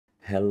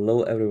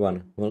Hello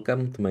everyone,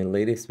 welcome to my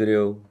latest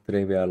video.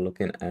 Today we are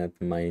looking at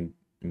my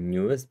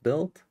newest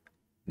build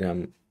that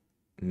I'm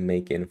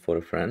making for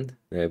a friend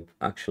that I've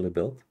actually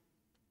built.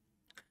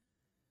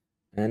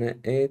 And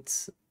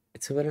it's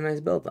a very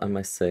nice build, I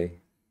must say.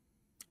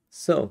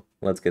 So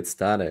let's get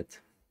started.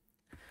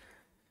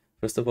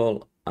 First of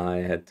all, I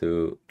had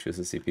to choose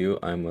a CPU.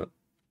 I'm a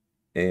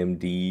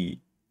AMD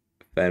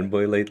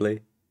fanboy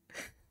lately.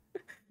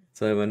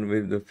 So I went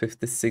with the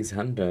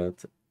 5600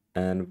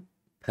 and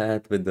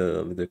paired with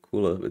the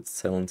cooler with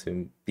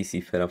Cylentium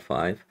PC Fera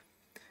 5.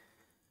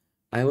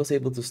 I was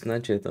able to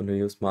snatch it on the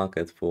used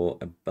market for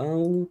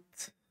about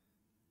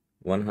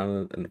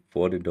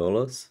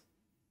 $140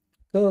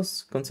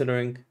 because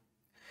considering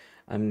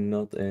I'm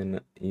not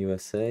in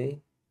USA,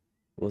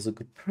 was a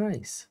good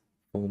price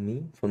for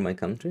me, for my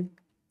country.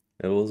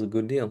 It was a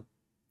good deal.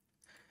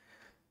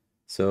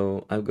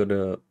 So I got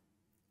a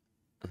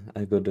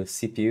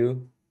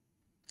CPU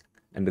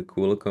and the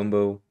cooler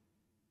combo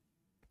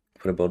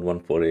for about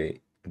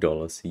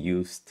 $140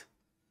 used,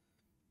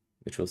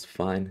 which was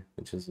fine,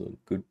 which is a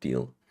good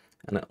deal.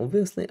 And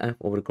obviously I've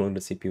overclocked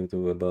the CPU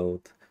to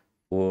about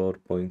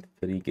 4.3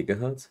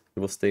 gigahertz. It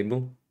was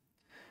stable,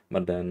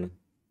 but then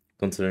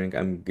considering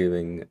I'm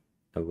giving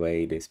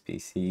away this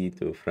PC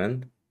to a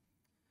friend,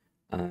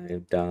 I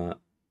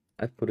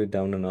put it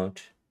down a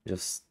notch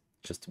just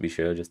to be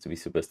sure, just to be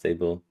super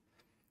stable,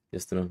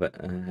 just to not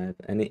have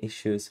any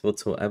issues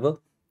whatsoever.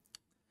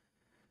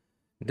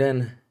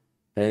 Then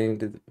pairing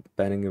the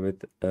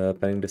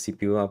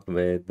CPU up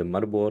with the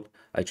motherboard,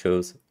 I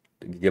chose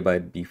the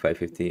Gigabyte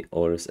B550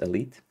 Aorus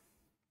Elite.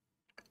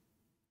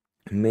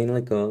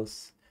 Mainly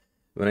because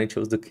when I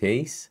chose the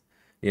case,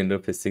 the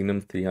Interface Signum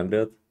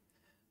 300,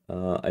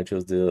 I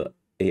chose the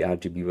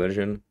ARGB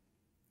version,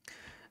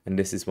 and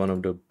this is one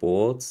of the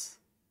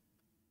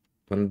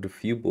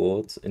few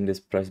boards in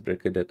this price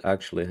bracket that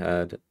actually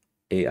had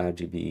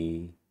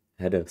ARGB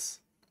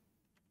headers.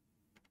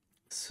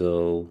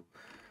 So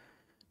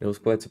it was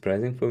quite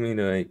surprising for me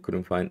that I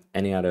couldn't find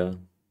any other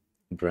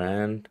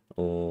brand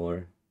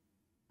or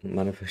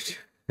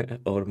manufacturer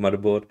or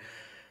motherboard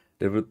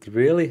that would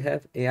really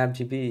have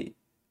ARGB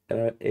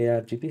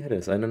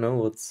headers. I don't know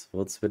what's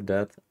with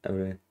that.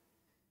 Every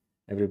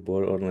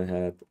board only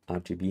had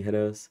RGB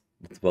headers,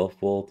 the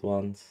 12-volt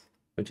ones,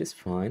 which is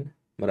fine,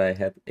 but I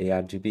had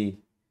ARGB,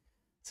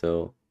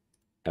 so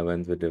I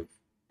went with that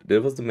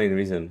was the main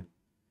reason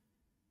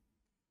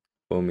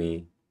for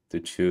me to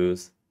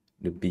choose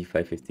the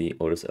B550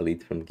 Aorus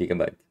Elite from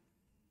Gigabyte.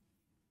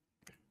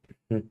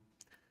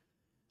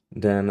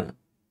 Then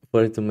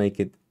for it to make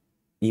it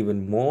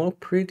even more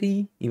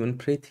pretty, even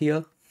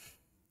prettier,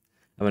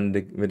 I went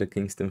with the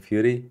Kingston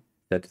Fury,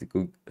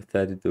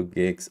 32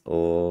 gigs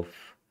of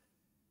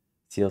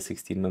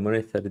CL16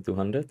 memory,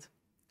 3200.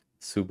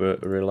 Super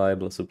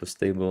reliable, super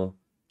stable.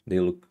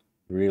 They look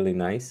really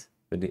nice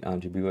with the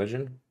RGB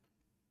version.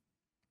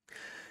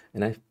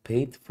 And I've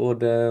paid for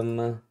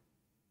them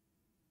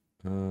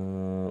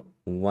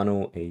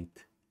 $108.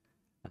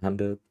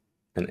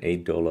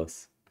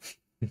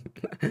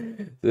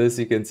 So as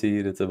you can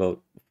see, that's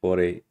about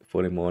 40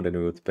 more than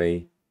we would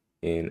pay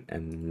in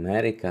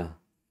America.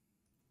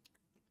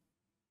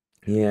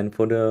 Yeah, and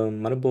for the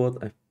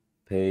motherboard, I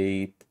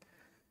paid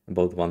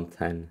about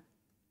 110,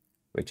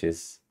 which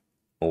is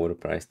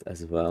overpriced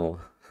as well.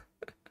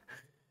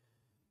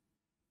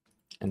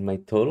 And my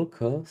total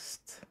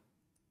cost,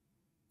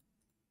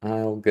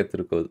 I'll get to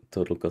the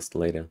total cost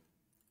later.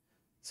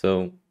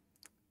 So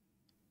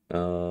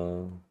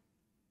the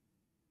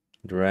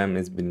RAM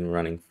has been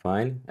running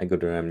fine. I got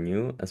the RAM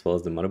new as well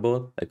as the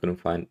motherboard. I couldn't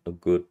find a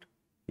good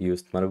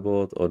used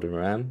motherboard or the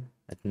RAM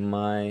at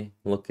my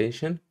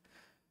location,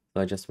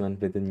 so I just went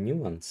with the new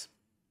ones.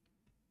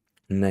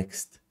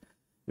 Next,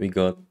 we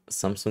got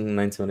Samsung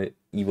 970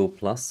 Evo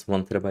Plus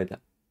 1TB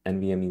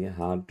NVMe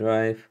hard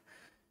drive,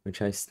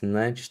 which I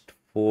snatched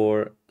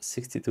for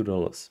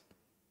 $62.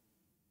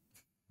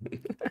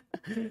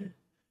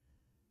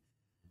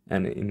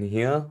 And in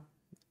here,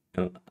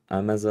 on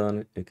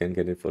Amazon, you can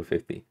get it for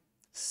 50.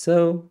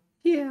 So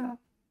yeah,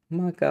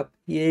 markup,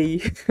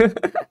 yay!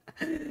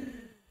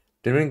 Then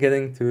we're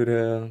getting to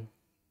the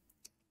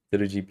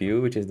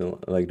GPU, which is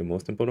the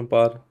most important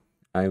part.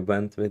 I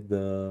went with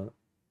a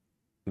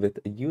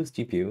used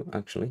GPU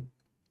actually.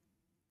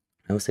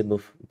 I was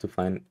able to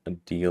find a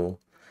deal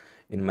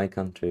in my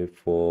country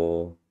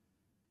for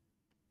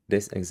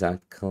this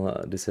exact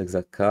card, the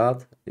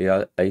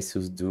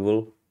Asus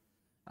Dual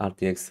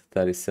RTX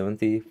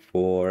 3070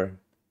 for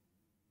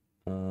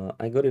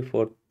I got it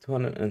for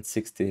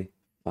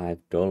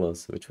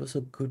 $265, which was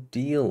a good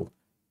deal,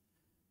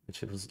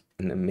 which was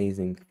an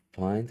amazing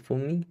find for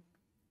me,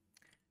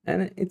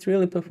 and it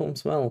really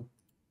performs well.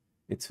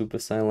 It's super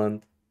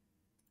silent.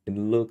 It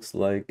looks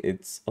like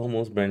it's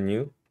almost brand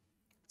new,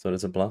 so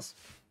that's a plus.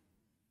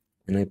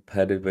 And I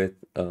paired it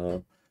with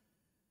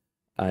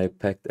I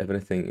packed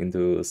everything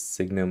into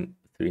Signum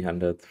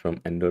 300 from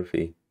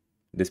Endorphy.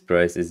 This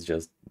price is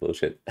just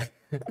bullshit.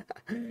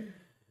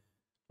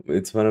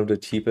 It's one of the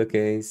cheaper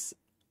case.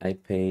 I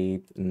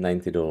paid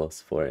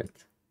 $90 for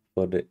it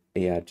for the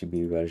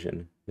ARGB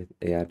version with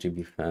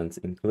ARGB fans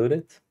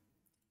included,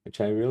 which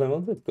I really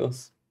wanted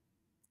because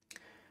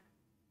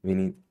we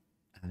need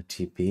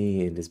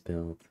RGB in this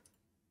build,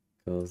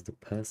 because the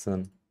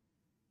person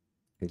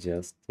is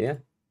just, yeah,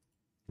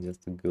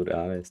 just a good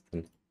artist,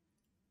 and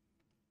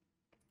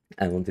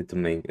I wanted to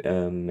make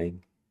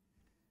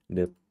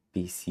the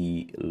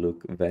PC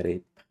look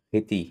very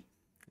pretty.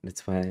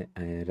 That's why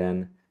I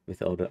ran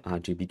with all the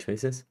RGB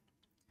choices.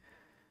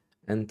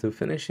 And to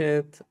finish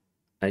it,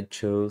 I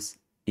chose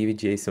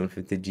EVGA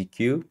 750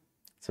 GQ,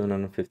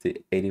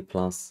 750 80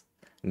 plus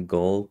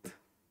gold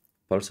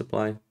power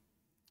supply.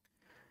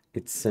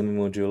 It's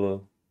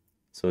semi-modular,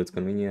 so it's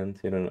convenient.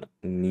 You don't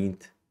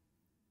need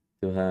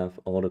to have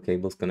all the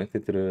cables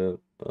connected to the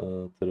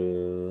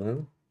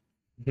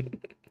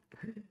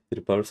to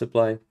the power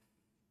supply.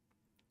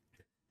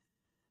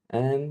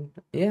 And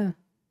yeah,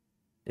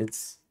 it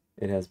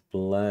has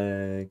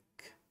black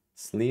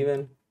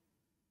sleeving.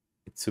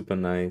 It's super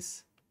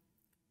nice.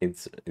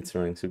 It's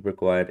running super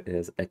quiet. It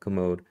has echo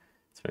mode.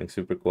 It's running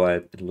super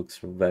quiet. It looks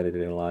very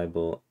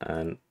reliable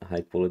and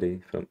high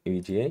quality from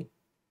EVGA.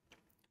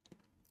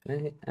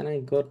 And I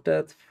got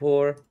that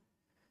for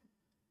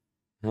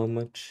how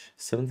much?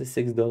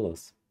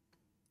 $76,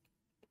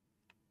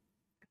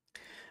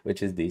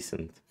 which is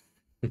decent.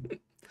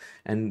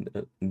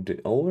 And the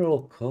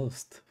overall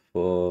cost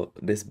for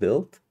this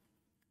build,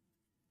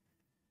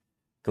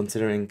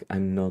 considering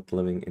I'm not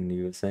living in the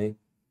USA,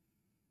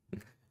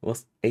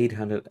 was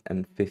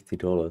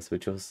 $850,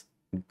 which was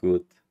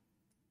good,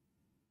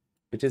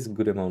 which is a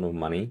good amount of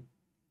money.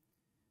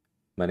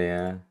 But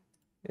yeah,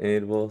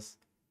 it was,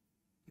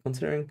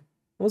 considering,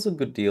 it was a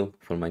good deal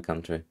for my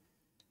country.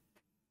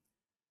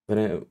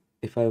 But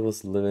if I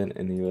was living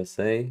in the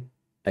USA,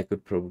 I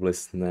could probably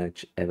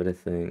snatch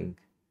everything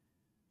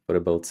for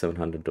about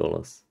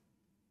 $700.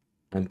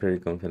 I'm pretty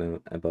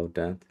confident about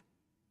that.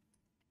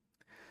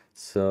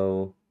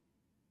 So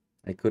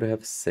I could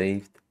have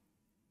saved,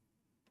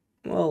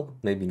 well,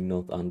 maybe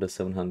not under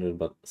 700,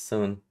 but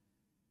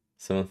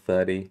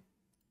 730,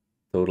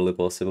 totally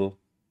possible.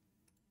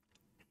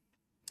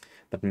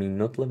 But me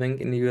not living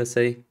in the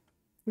USA,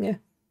 yeah,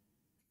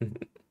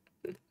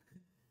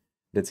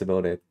 that's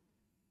about it.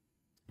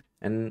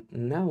 And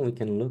now we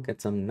can look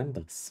at some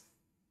numbers.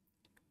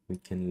 We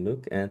can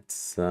look at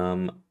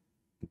some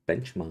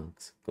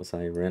benchmarks, because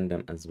I ran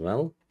them as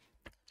well.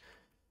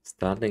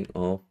 Starting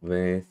off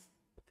with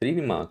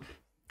 3D Mark.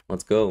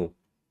 Let's go.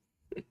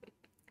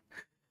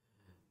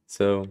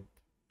 So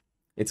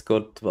it's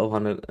got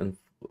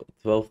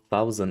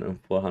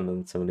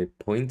 12,470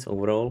 points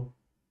overall,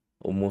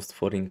 almost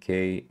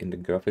 14k in the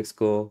graphics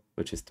score,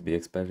 which is to be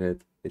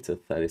expected. It's a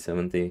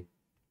 3070,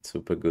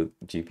 super good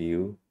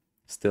GPU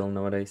still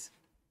nowadays.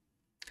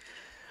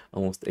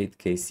 Almost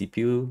 8k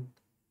CPU.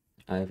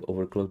 I've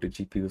overclocked the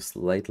GPU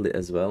slightly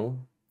as well.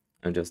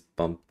 I just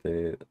bumped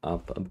it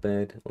up a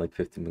bit, like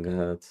 50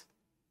 megahertz,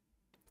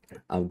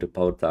 out the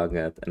power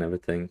target and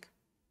everything.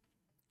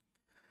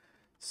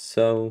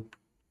 So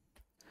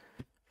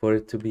for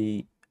it to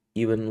be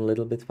even a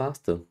little bit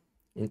faster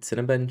in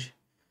Cinebench,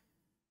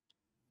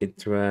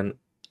 it ran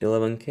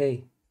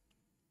 11k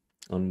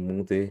on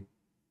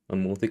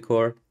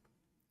multi-core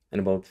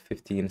and about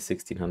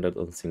 1600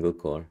 on single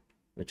core,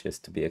 which is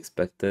to be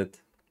expected.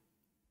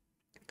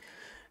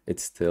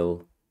 It's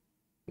still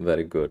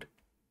very good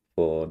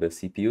for the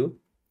CPU.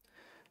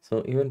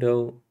 So even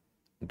though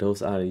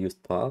those are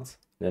used parts,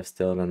 they're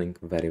still running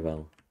very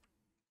well.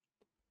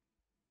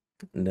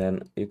 And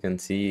then you can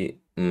see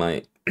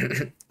my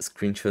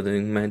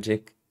screenshotting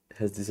magic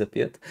has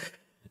disappeared.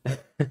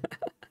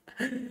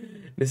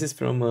 This is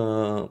from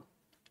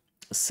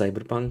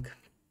Cyberpunk.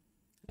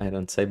 I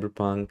run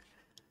Cyberpunk.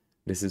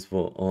 This is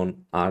for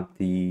on RT,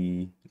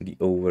 the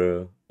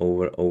over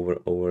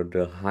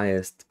the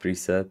highest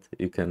preset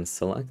you can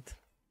select.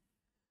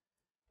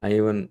 I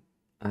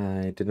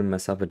didn't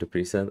mess up with the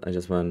preset. I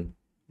just ran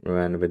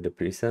with the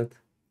preset.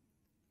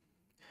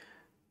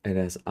 It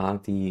has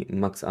RT,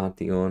 max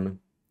RT on.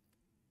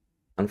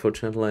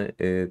 Unfortunately,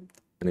 it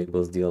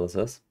enables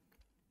DLSS,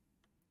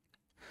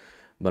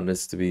 but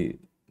that's to be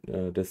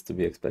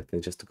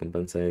expected, just to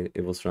compensate.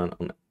 It was run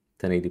on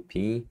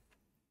 1080p.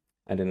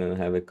 I didn't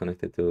have it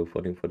connected to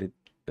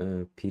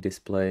 1440p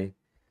display,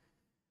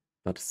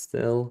 but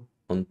still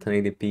on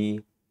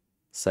 1080p,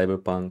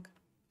 Cyberpunk,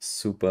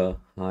 super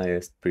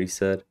highest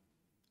preset,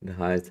 the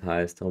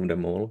highest of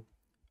them all,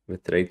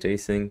 with ray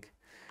tracing.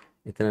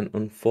 It ran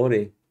on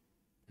 40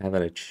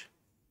 average,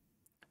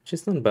 which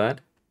is not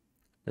bad.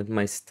 That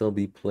might still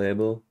be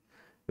playable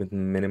with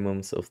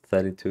minimums of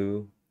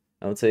 32.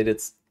 I would say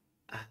it's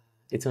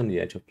on the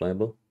edge of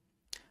playable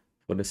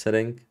for the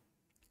setting,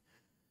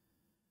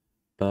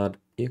 but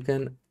you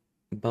can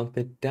bump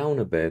it down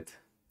a bit.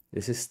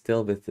 This is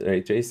still with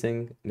ray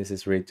tracing. This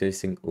is ray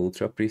tracing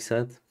ultra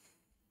preset,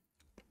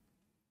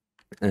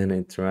 and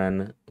it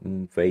ran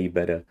way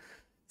better,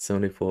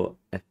 74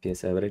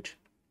 FPS average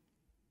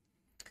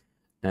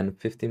and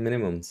 50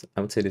 minimums.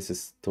 I would say this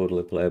is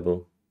totally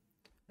playable,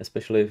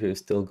 especially if you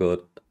still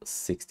got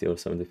 60 or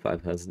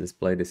 75 Hz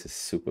display, this is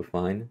super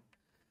fine.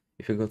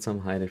 If you got some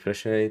high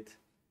refresh rate,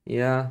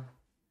 yeah,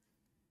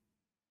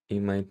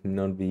 you might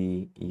not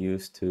be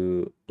used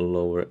to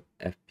lower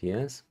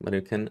FPS, but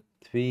you can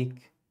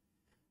tweak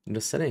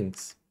the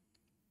settings.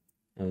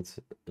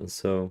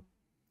 So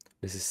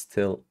this is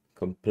still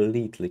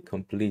completely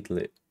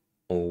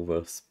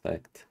over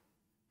spec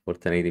for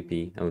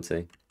 1080p, I would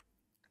say.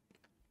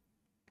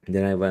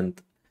 Then I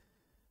went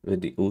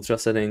with the ultra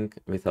setting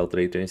without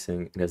ray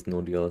tracing. It has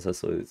no DLSS,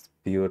 so it's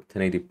pure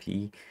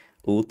 1080p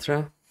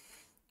ultra,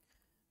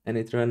 and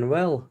it ran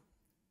well.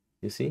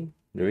 You see,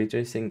 the ray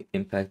tracing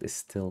impact is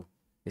still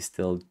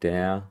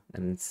there,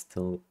 and it's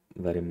still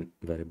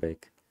very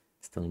big,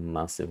 still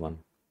massive one.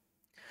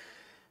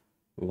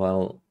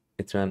 While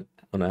it ran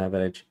on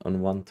average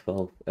on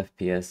 112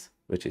 FPS,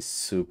 which is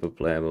super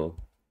playable.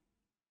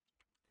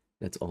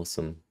 That's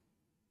awesome.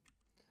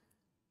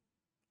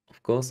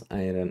 Of course,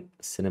 I ran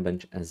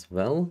Cinebench as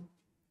well.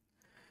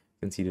 You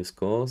can see the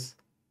scores.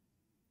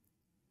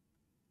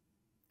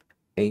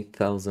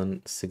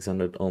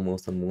 8,600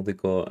 almost on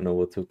multi-core and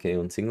over 2K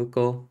on single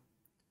core,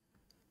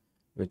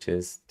 which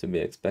is to be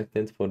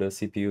expected for the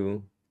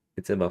CPU.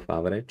 It's above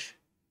average.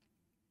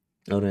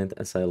 Alright,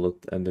 as I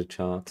looked at the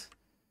chart.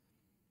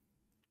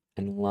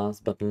 And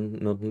last but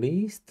not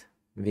least,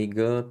 we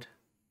got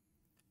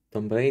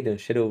Tomb Raider,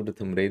 Shadow of the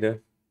Tomb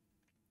Raider.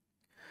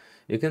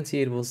 You can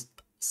see it was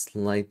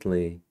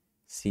slightly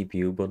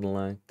CPU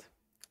bottlenecked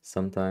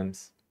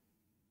sometimes,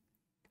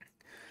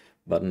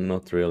 but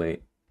not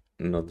really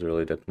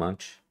that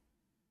much.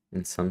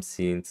 In some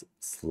scenes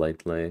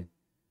slightly,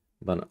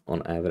 but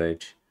on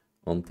average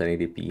on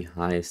 1080p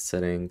highest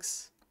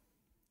settings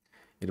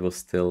it was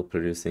still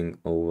producing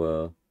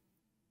over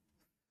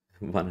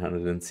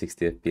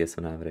 160 FPS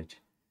on average,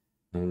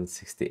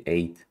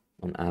 168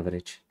 on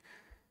average,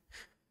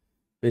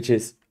 which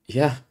is,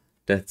 yeah,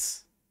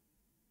 that's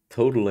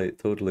totally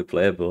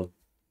playable.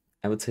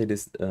 I would say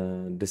this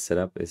this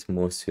setup is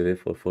more suited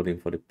for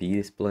 1440p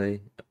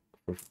display.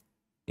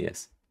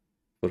 Yes,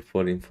 for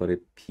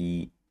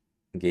 1440p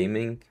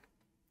gaming.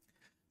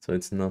 So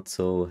it's not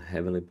so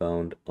heavily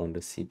bound on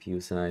the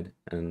CPU side,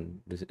 and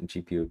the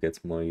GPU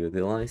gets more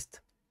utilized,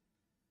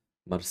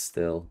 but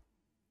still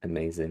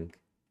amazing.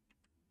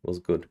 Was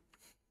good.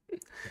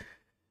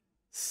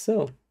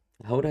 So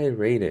how would I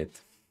rate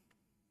it?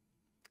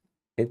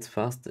 It's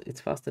faster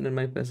than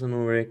my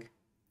personal rig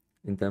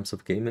in terms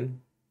of gaming.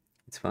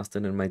 It's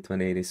faster than my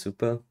 2080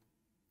 Super.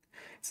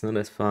 It's not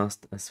as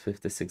fast as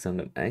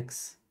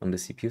 5600X on the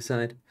CPU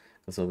side,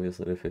 because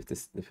obviously the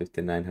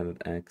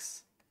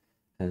 5900X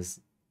has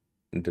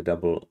the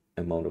double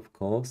amount of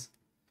cores,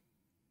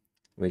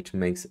 which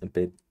makes a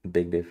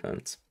big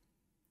difference.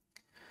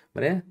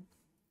 But yeah,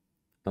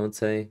 I would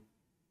say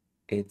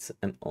it's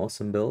an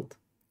awesome build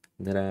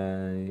that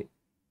I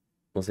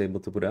was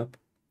able to put up.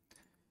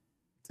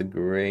 It's a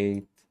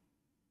great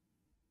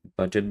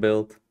budget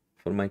build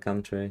for my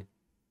country,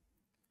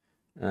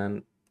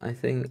 and I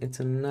think it's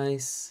a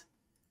nice,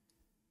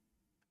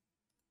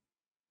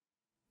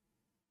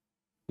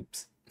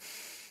 oops.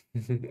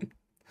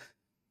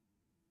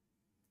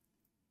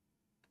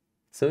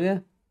 So yeah,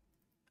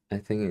 I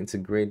think it's a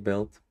great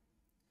build,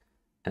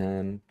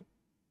 and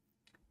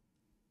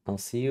I'll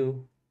see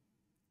you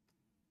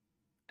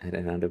at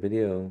another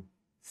video.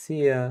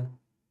 See ya.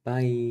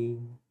 Bye.